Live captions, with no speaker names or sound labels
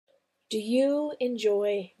Do you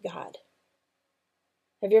enjoy God?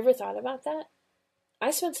 Have you ever thought about that?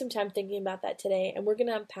 I spent some time thinking about that today, and we're going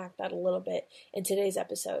to unpack that a little bit in today's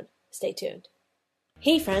episode. Stay tuned.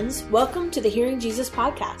 Hey friends, welcome to the Hearing Jesus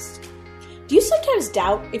podcast. Do you sometimes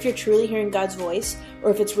doubt if you're truly hearing God's voice or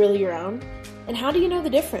if it's really your own? And how do you know the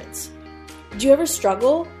difference? Do you ever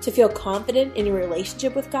struggle to feel confident in your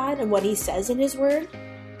relationship with God and what He says in His Word?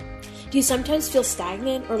 Do you sometimes feel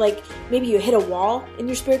stagnant or like maybe you hit a wall in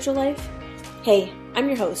your spiritual life? Hey, I'm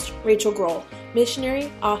your host, Rachel Grohl,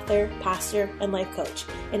 missionary, author, pastor, and life coach,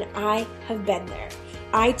 and I have been there.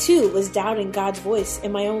 I too was doubting God's voice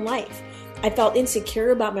in my own life. I felt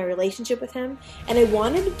insecure about my relationship with Him, and I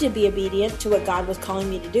wanted to be obedient to what God was calling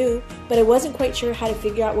me to do, but I wasn't quite sure how to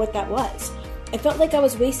figure out what that was. I felt like I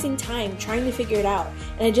was wasting time trying to figure it out,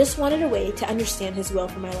 and I just wanted a way to understand His will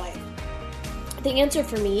for my life. The answer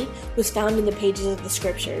for me was found in the pages of the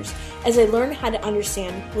scriptures as I learned how to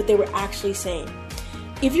understand what they were actually saying.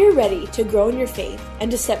 If you're ready to grow in your faith and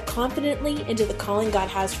to step confidently into the calling God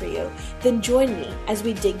has for you, then join me as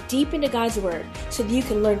we dig deep into God's Word so that you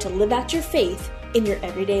can learn to live out your faith in your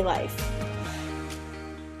everyday life.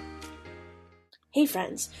 Hey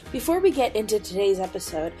friends, before we get into today's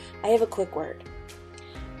episode, I have a quick word.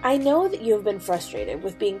 I know that you have been frustrated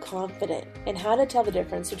with being confident in how to tell the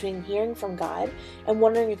difference between hearing from God and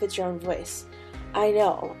wondering if it's your own voice. I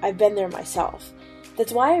know, I've been there myself.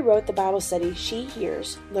 That's why I wrote the Bible study, She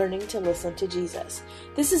Hears, Learning to Listen to Jesus.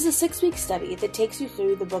 This is a 6-week study that takes you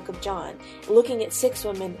through the book of John, looking at 6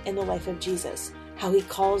 women in the life of Jesus, how He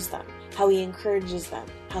calls them, how He encourages them,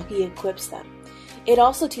 how He equips them. It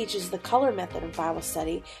also teaches the color method of Bible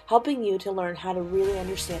study, helping you to learn how to really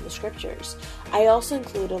understand the scriptures. I also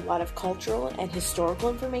include a lot of cultural and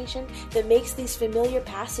historical information that makes these familiar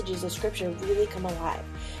passages of scripture really come alive.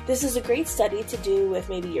 This is a great study to do with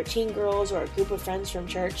maybe your teen girls or a group of friends from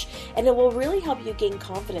church, and it will really help you gain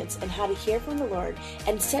confidence in how to hear from the Lord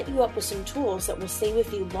and set you up with some tools that will stay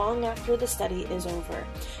with you long after the study is over.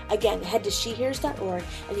 Again, head to shehears.org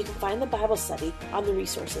and you can find the Bible study on the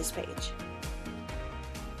resources page.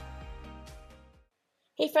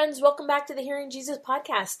 Hey friends, welcome back to the Hearing Jesus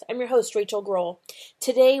podcast. I'm your host, Rachel Grohl.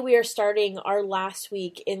 Today we are starting our last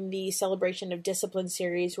week in the Celebration of Discipline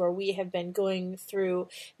series where we have been going through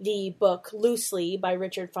the book Loosely by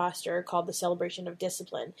Richard Foster called The Celebration of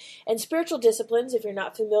Discipline. And spiritual disciplines, if you're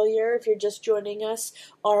not familiar, if you're just joining us,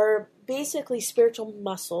 are basically spiritual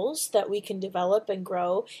muscles that we can develop and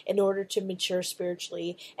grow in order to mature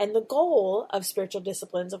spiritually. And the goal of spiritual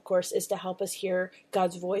disciplines, of course, is to help us hear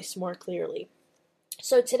God's voice more clearly.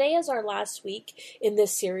 So today is our last week in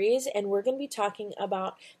this series, and we're going to be talking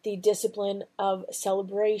about the discipline of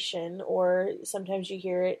celebration, or sometimes you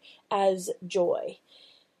hear it as joy.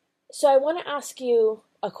 So I want to ask you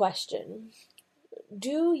a question.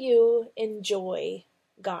 Do you enjoy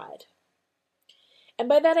God? And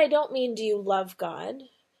by that I don't mean do you love God?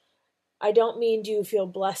 I don't mean do you feel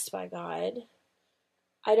blessed by God?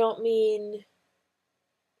 I don't mean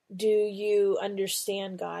do you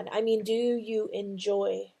understand God? I mean, do you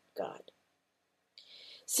enjoy God?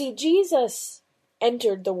 See, Jesus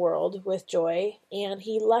entered the world with joy, and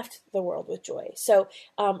He left the world with joy. So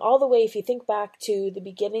all the way, if you think back to the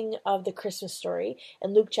beginning of the Christmas story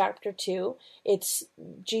in Luke chapter 2, it's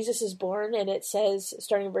Jesus is born, and it says,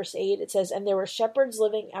 starting in verse 8, it says, "And there were shepherds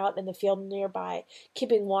living out in the field nearby,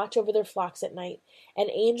 keeping watch over their flocks at night.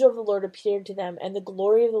 An angel of the Lord appeared to them, and the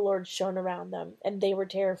glory of the Lord shone around them, and they were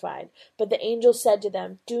terrified. But the angel said to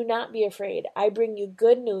them, 'Do not be afraid. I bring you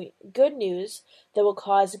good news that will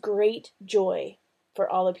cause great joy for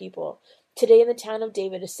all the people. Today in the town of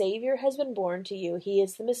David, a Savior has been born to you. He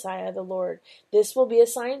is the Messiah, the Lord. This will be a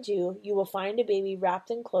sign to you. You will find a baby wrapped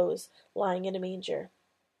in clothes, lying in a manger.'"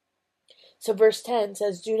 So verse 10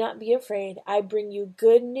 says, "Do not be afraid. I bring you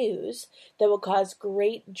good news that will cause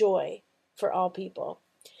great joy for all people."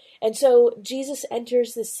 And so Jesus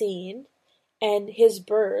enters the scene, and His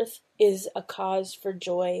birth is a cause for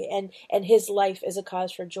joy, and His life is a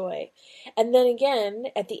cause for joy. And then again,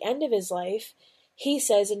 at the end of His life, He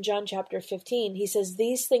says in John chapter 15, He says,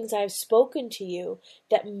 "These things I have spoken to you,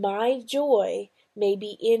 that my joy may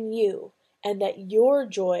be in you, and that your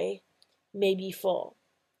joy may be full."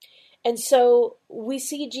 And so we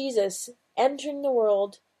see Jesus entering the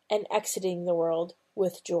world and exiting the world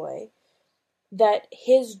with joy. That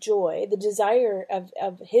His joy, the desire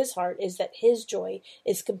of His heart is that His joy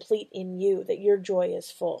is complete in you, that your joy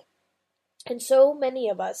is full. And so many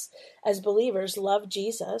of us as believers love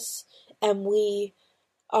Jesus, and we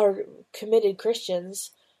are committed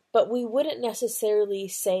Christians, but we wouldn't necessarily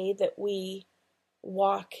say that we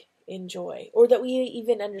walk in joy, or that we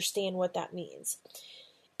even understand what that means.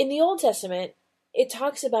 In the Old Testament, it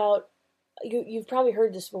talks about, you've probably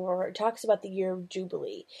heard this before, it talks about the year of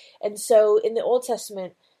Jubilee. And so in the Old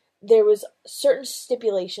Testament, there was certain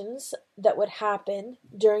stipulations that would happen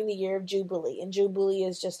during the year of Jubilee. And Jubilee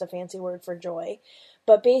is just a fancy word for joy.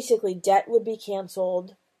 But basically, debt would be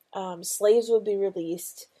canceled, slaves would be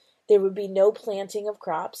released, there would be no planting of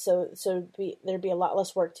crops, so there'd be a lot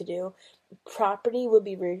less work to do. Property would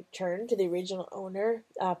be returned to the original owner.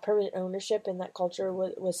 Permanent ownership in that culture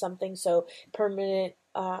was something, so permanent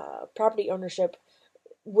property ownership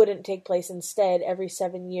wouldn't take place. Instead, every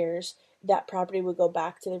 7 years, that property would go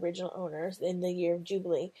back to the original owners in the year of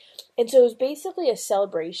Jubilee. And so it was basically a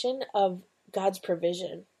celebration of God's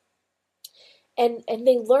provision. And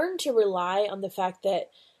they learned to rely on the fact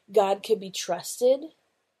that God could be trusted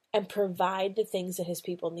and provide the things that his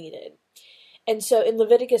people needed. And so in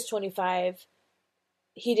Leviticus 25,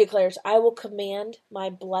 he declares, I will command my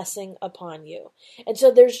blessing upon you. And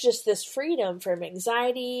so there's just this freedom from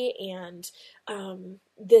anxiety, and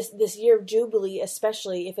this year of Jubilee,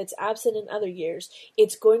 especially if it's absent in other years,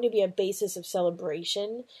 it's going to be a basis of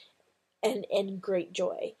celebration and great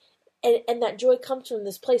joy. And that joy comes from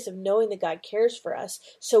this place of knowing that God cares for us,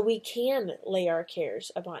 so we can lay our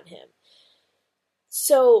cares upon him.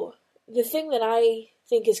 So the thing that I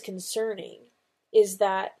think is concerning is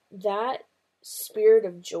that spirit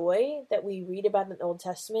of joy that we read about in the Old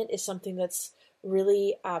Testament is something that's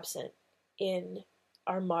really absent in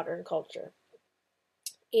our modern culture.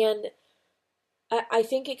 And I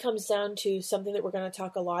think it comes down to something that we're going to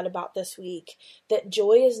talk a lot about this week, that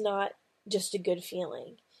joy is not just a good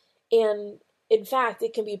feeling. And in fact,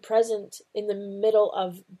 it can be present in the middle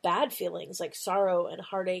of bad feelings like sorrow and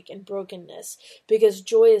heartache and brokenness, because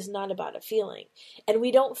joy is not about a feeling. And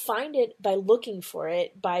we don't find it by looking for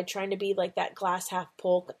it, by trying to be like that glass half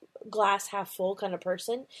full kind of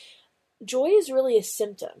person. Joy is really a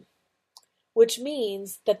symptom, which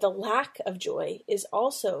means that the lack of joy is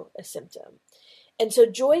also a symptom. And so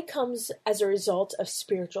joy comes as a result of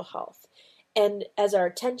spiritual health. And as our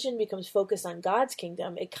attention becomes focused on God's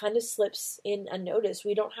kingdom, it kind of slips in unnoticed.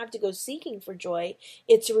 We don't have to go seeking for joy.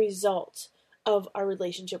 It's a result of our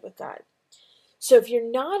relationship with God. So if you're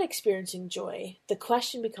not experiencing joy, the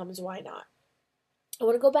question becomes, why not? I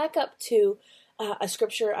want to go back up to a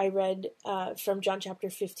scripture I read from John chapter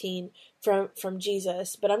 15 from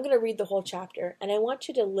Jesus, but I'm going to read the whole chapter, and I want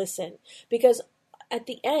you to listen, because at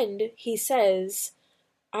the end, he says,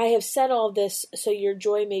 I have said all this so your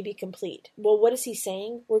joy may be complete. Well, what is he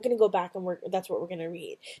saying? We're going to go back and that's what we're going to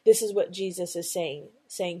read. This is what Jesus is saying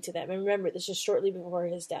to them. And remember, this is shortly before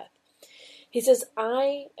his death. He says,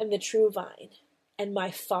 I am the true vine, and my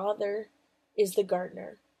Father is the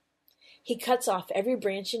gardener. He cuts off every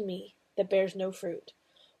branch in me that bears no fruit,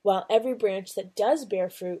 while every branch that does bear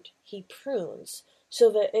fruit, he prunes, so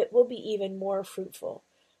that it will be even more fruitful.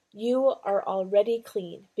 You are already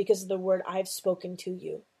clean because of the word I've spoken to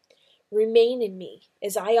you. Remain in me,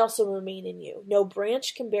 as I also remain in you. No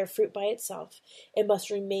branch can bear fruit by itself. It must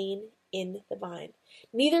remain in the vine.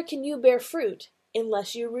 Neither can you bear fruit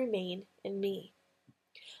unless you remain in me.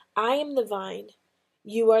 I am the vine.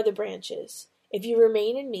 You are the branches. If you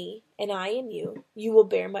remain in me, and I in you, you will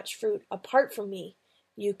bear much fruit. Apart from me,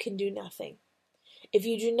 you can do nothing. If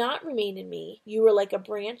you do not remain in me, you are like a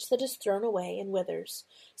branch that is thrown away and withers.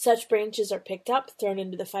 Such branches are picked up, thrown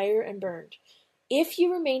into the fire, and burned. If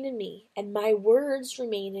you remain in me, and my words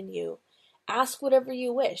remain in you, ask whatever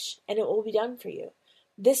you wish, and it will be done for you.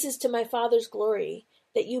 This is to my Father's glory,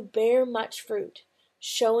 that you bear much fruit,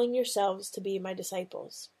 showing yourselves to be my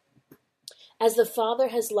disciples. As the Father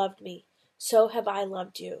has loved me, so have I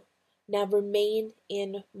loved you. Now remain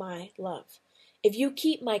in my love. If you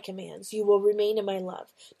keep my commands, you will remain in my love,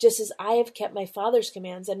 just as I have kept my Father's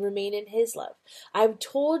commands and remain in his love. I have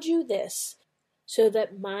told you this so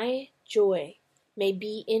that my joy may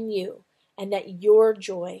be in you and that your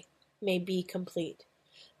joy may be complete.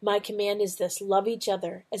 My command is this: love each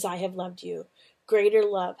other as I have loved you. Greater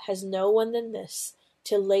love has no one than this,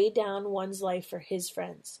 to lay down one's life for his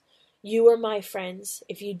friends. You are my friends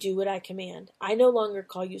if you do what I command. I no longer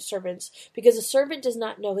call you servants, because a servant does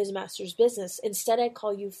not know his master's business. Instead, I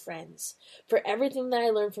call you friends. For everything that I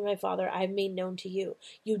learned from my Father, I have made known to you.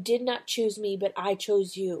 You did not choose me, but I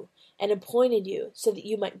chose you and appointed you so that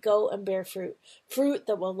you might go and bear fruit, fruit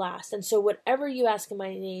that will last. And so whatever you ask in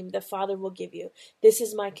my name, the Father will give you. This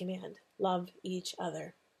is my command: love each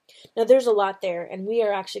other. Now, there's a lot there, and we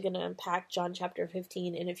are actually going to unpack John chapter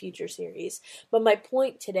 15 in a future series. But my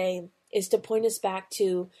point today is to point us back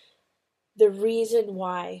to the reason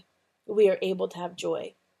why we are able to have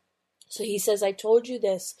joy. So he says, I told you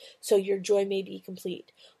this so your joy may be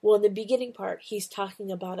complete. Well, in the beginning part, he's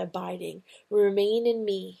talking about abiding. Remain in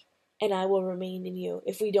me, and I will remain in you.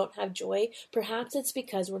 If we don't have joy, perhaps it's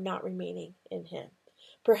because we're not remaining in him.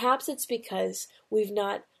 Perhaps it's because we've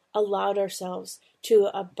not allowed ourselves to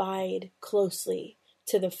abide closely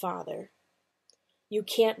to the Father. You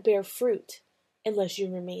can't bear fruit unless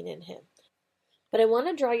you remain in him. But I want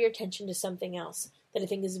to draw your attention to something else that I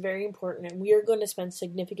think is very important, and we are going to spend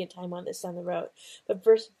significant time on this down the road. But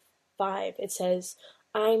verse 5, it says,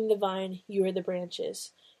 I'm the vine, you are the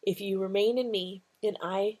branches. If you remain in me, and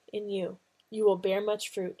I in you, you will bear much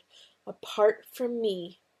fruit. Apart from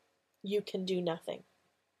me, you can do nothing.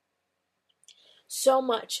 So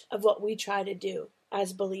much of what we try to do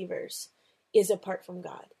as believers is apart from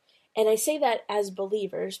God. And I say that as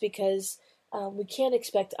believers because we can't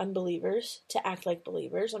expect unbelievers to act like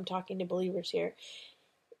believers. I'm talking to believers here.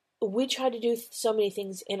 We try to do so many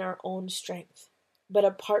things in our own strength, but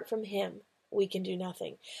apart from him, we can do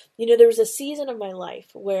nothing. You know, there was a season of my life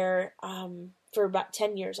where for about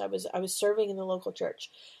 10 years I was serving in the local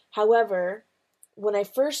church. However, when I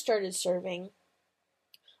first started serving,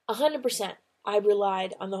 100% I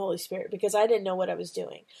relied on the Holy Spirit because I didn't know what I was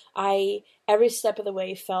doing. I, every step of the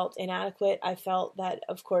way, felt inadequate. I felt that,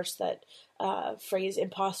 of course, that phrase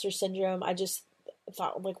imposter syndrome. I just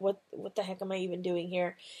thought, like, what the heck am I even doing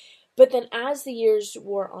here? But then as the years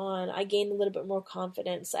wore on, I gained a little bit more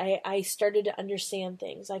confidence. I started to understand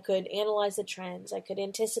things. I could analyze the trends. I could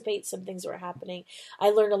anticipate some things that were happening.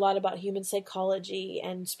 I learned a lot about human psychology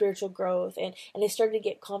and spiritual growth, and I started to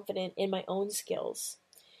get confident in my own skills.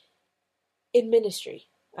 In ministry,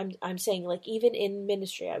 I'm saying, like, even in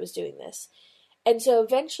ministry, I was doing this. And so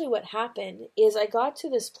eventually what happened is I got to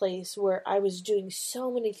this place where I was doing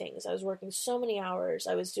so many things. I was working so many hours.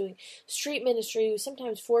 I was doing street ministry,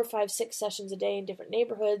 sometimes 4, 5, 6 sessions a day in different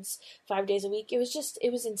neighborhoods, 5 days a week. It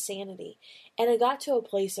was insanity. And I got to a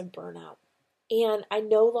place of burnout. And I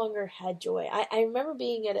no longer had joy. I remember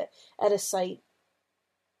being at a site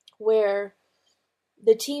where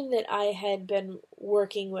the team that I had been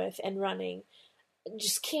working with and running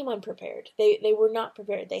just came unprepared. They were not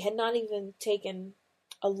prepared. They had not even taken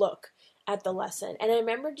a look at the lesson. And I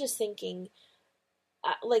remember just thinking,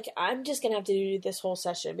 like, I'm just going to have to do this whole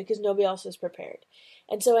session because nobody else was prepared.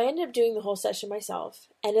 And so I ended up doing the whole session myself.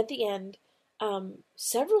 And at the end,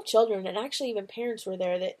 several children and actually even parents were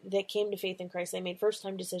there that came to faith in Christ. They made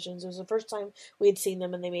first-time decisions. It was the first time we had seen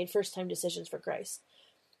them, and they made first-time decisions for Christ.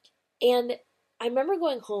 And I remember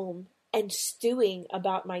going home and stewing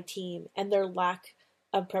about my team and their lack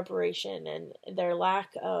of preparation and their lack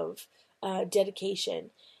of dedication.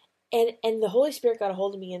 And the Holy Spirit got a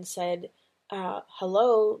hold of me and said,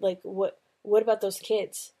 hello, like, what about those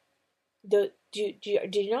kids? Do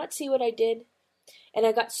you not see what I did? And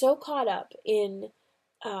I got so caught up in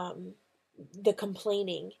the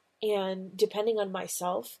complaining and depending on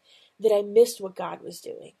myself that I missed what God was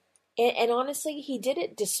doing. And honestly, he did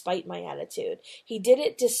it despite my attitude. He did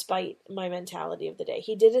it despite my mentality of the day.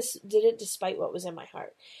 He did it despite what was in my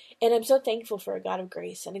heart. And I'm so thankful for a God of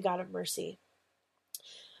grace and a God of mercy.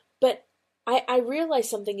 But I realized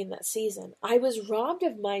something in that season. I was robbed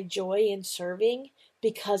of my joy in serving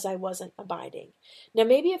because I wasn't abiding. Now,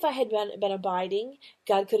 maybe if I had been abiding,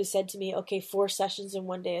 God could have said to me, okay, 4 sessions in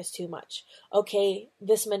one day is too much. Okay,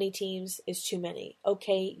 this many teams is too many.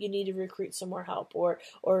 Okay, you need to recruit some more help or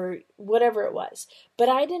whatever it was. But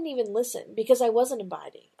I didn't even listen because I wasn't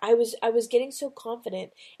abiding. I was getting so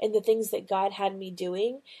confident in the things that God had me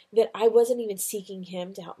doing that I wasn't even seeking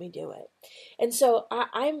him to help me do it. And so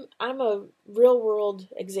I'm a real world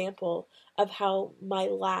example of how my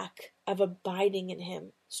lack of abiding in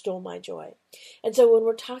him stole my joy. And so when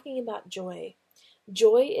we're talking about joy,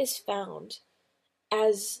 joy is found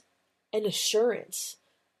as an assurance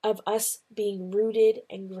of us being rooted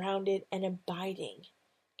and grounded and abiding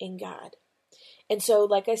in God. And so,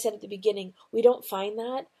 like I said at the beginning, we don't find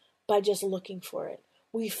that by just looking for it.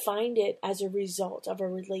 We find it as a result of a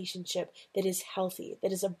relationship that is healthy,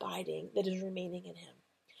 that is abiding, that is remaining in him.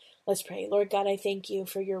 Let's pray. Lord God, I thank you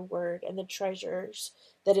for your word and the treasures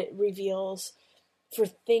that it reveals for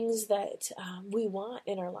things that we want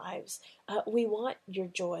in our lives. We want your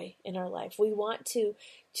joy in our life. We want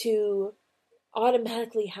to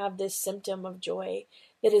automatically have this symptom of joy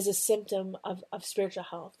that is a symptom of spiritual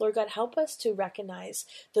health. Lord God, help us to recognize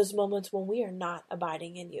those moments when we are not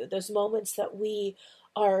abiding in you, those moments that we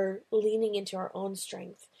are leaning into our own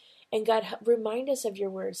strength. And God, remind us of your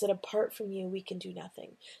words that apart from you, we can do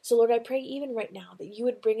nothing. So Lord, I pray even right now that you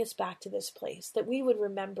would bring us back to this place, that we would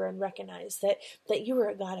remember and recognize that you are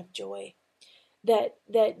a God of joy,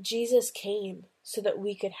 that Jesus came so that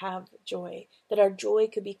we could have joy, that our joy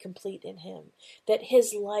could be complete in him, that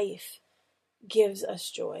his life gives us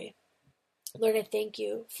joy. Lord, I thank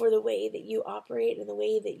you for the way that you operate and the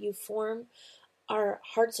way that you form our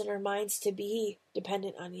hearts and our minds to be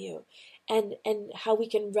dependent on you, and how we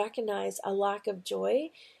can recognize a lack of joy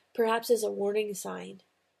perhaps as a warning sign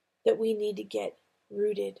that we need to get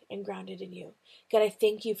rooted and grounded in you. God, I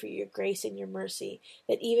thank you for your grace and your mercy,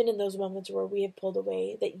 that even in those moments where we have pulled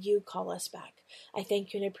away, that you call us back. I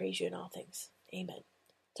thank you and I praise you in all things. Amen.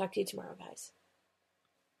 Talk to you tomorrow, guys.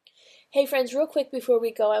 Hey friends, real quick before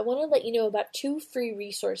we go, I want to let you know about 2 free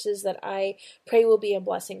resources that I pray will be a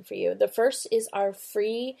blessing for you. The first is our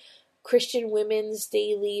free Christian Women's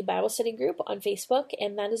Daily Bible Study group on Facebook,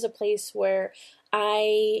 and that is a place where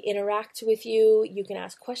I interact with you. You can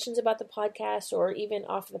ask questions about the podcast or even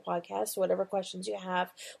off the podcast, whatever questions you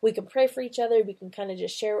have. We can pray for each other. We can kind of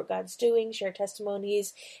just share what God's doing, share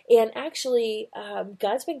testimonies. And actually,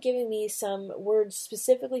 God's been giving me some words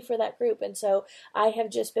specifically for that group. And so I have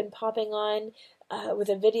just been popping on with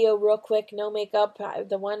a video real quick, no makeup.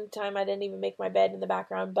 The one time I didn't even make my bed in the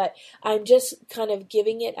background, but I'm just kind of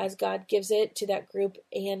giving it as God gives it to that group.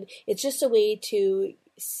 And it's just a way to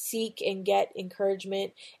seek and get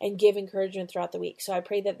encouragement and give encouragement throughout the week. So I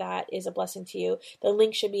pray that that is a blessing to you. The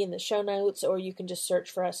link should be in the show notes, or you can just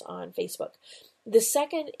search for us on Facebook. The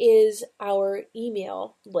second is our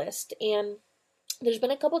email list, and there's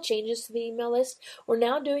been a couple changes to the email list. We're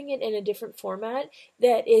now doing it in a different format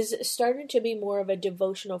that is starting to be more of a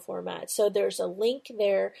devotional format. So there's a link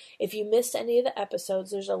there. If you missed any of the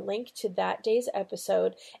episodes, there's a link to that day's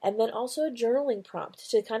episode, and then also a journaling prompt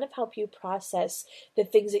to kind of help you process the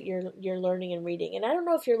things that you're learning and reading. And I don't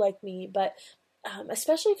know if you're like me, but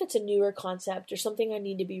especially if it's a newer concept or something I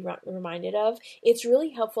need to be reminded of, it's really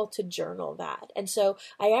helpful to journal that. And so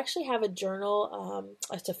I actually have a journal,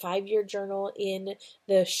 it's a 5-year journal in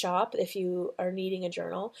the shop if you are needing a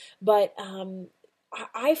journal. But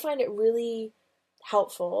I find it really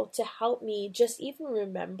helpful to help me just even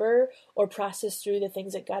remember or process through the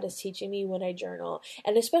things that God is teaching me when I journal.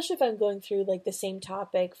 And especially if I'm going through like the same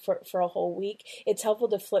topic for a whole week, it's helpful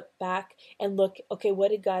to flip back and look, okay,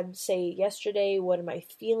 what did God say yesterday? What am I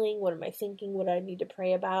feeling? What am I thinking? What do I need to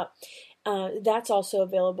pray about? That's also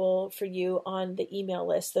available for you on the email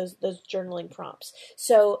list, those journaling prompts.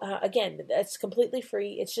 So again, that's completely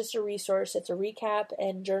free. It's just a resource. It's a recap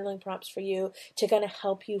and journaling prompts for you to kind of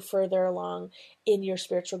help you further along in your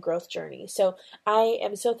spiritual growth journey. So I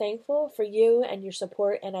am so thankful for you and your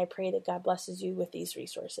support, and I pray that God blesses you with these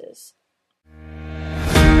resources.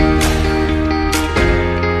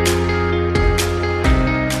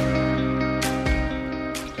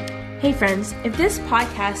 Hey friends, if this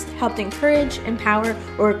podcast helped encourage, empower,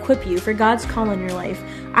 or equip you for God's call in your life,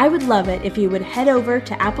 I would love it if you would head over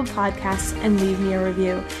to Apple Podcasts and leave me a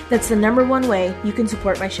review. That's the #1 way you can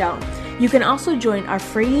support my show. You can also join our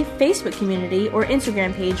free Facebook community or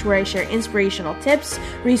Instagram page where I share inspirational tips,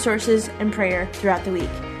 resources, and prayer throughout the week.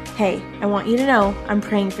 Hey, I want you to know I'm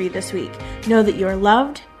praying for you this week. Know that you are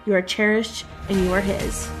loved, you are cherished, and you are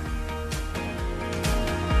His.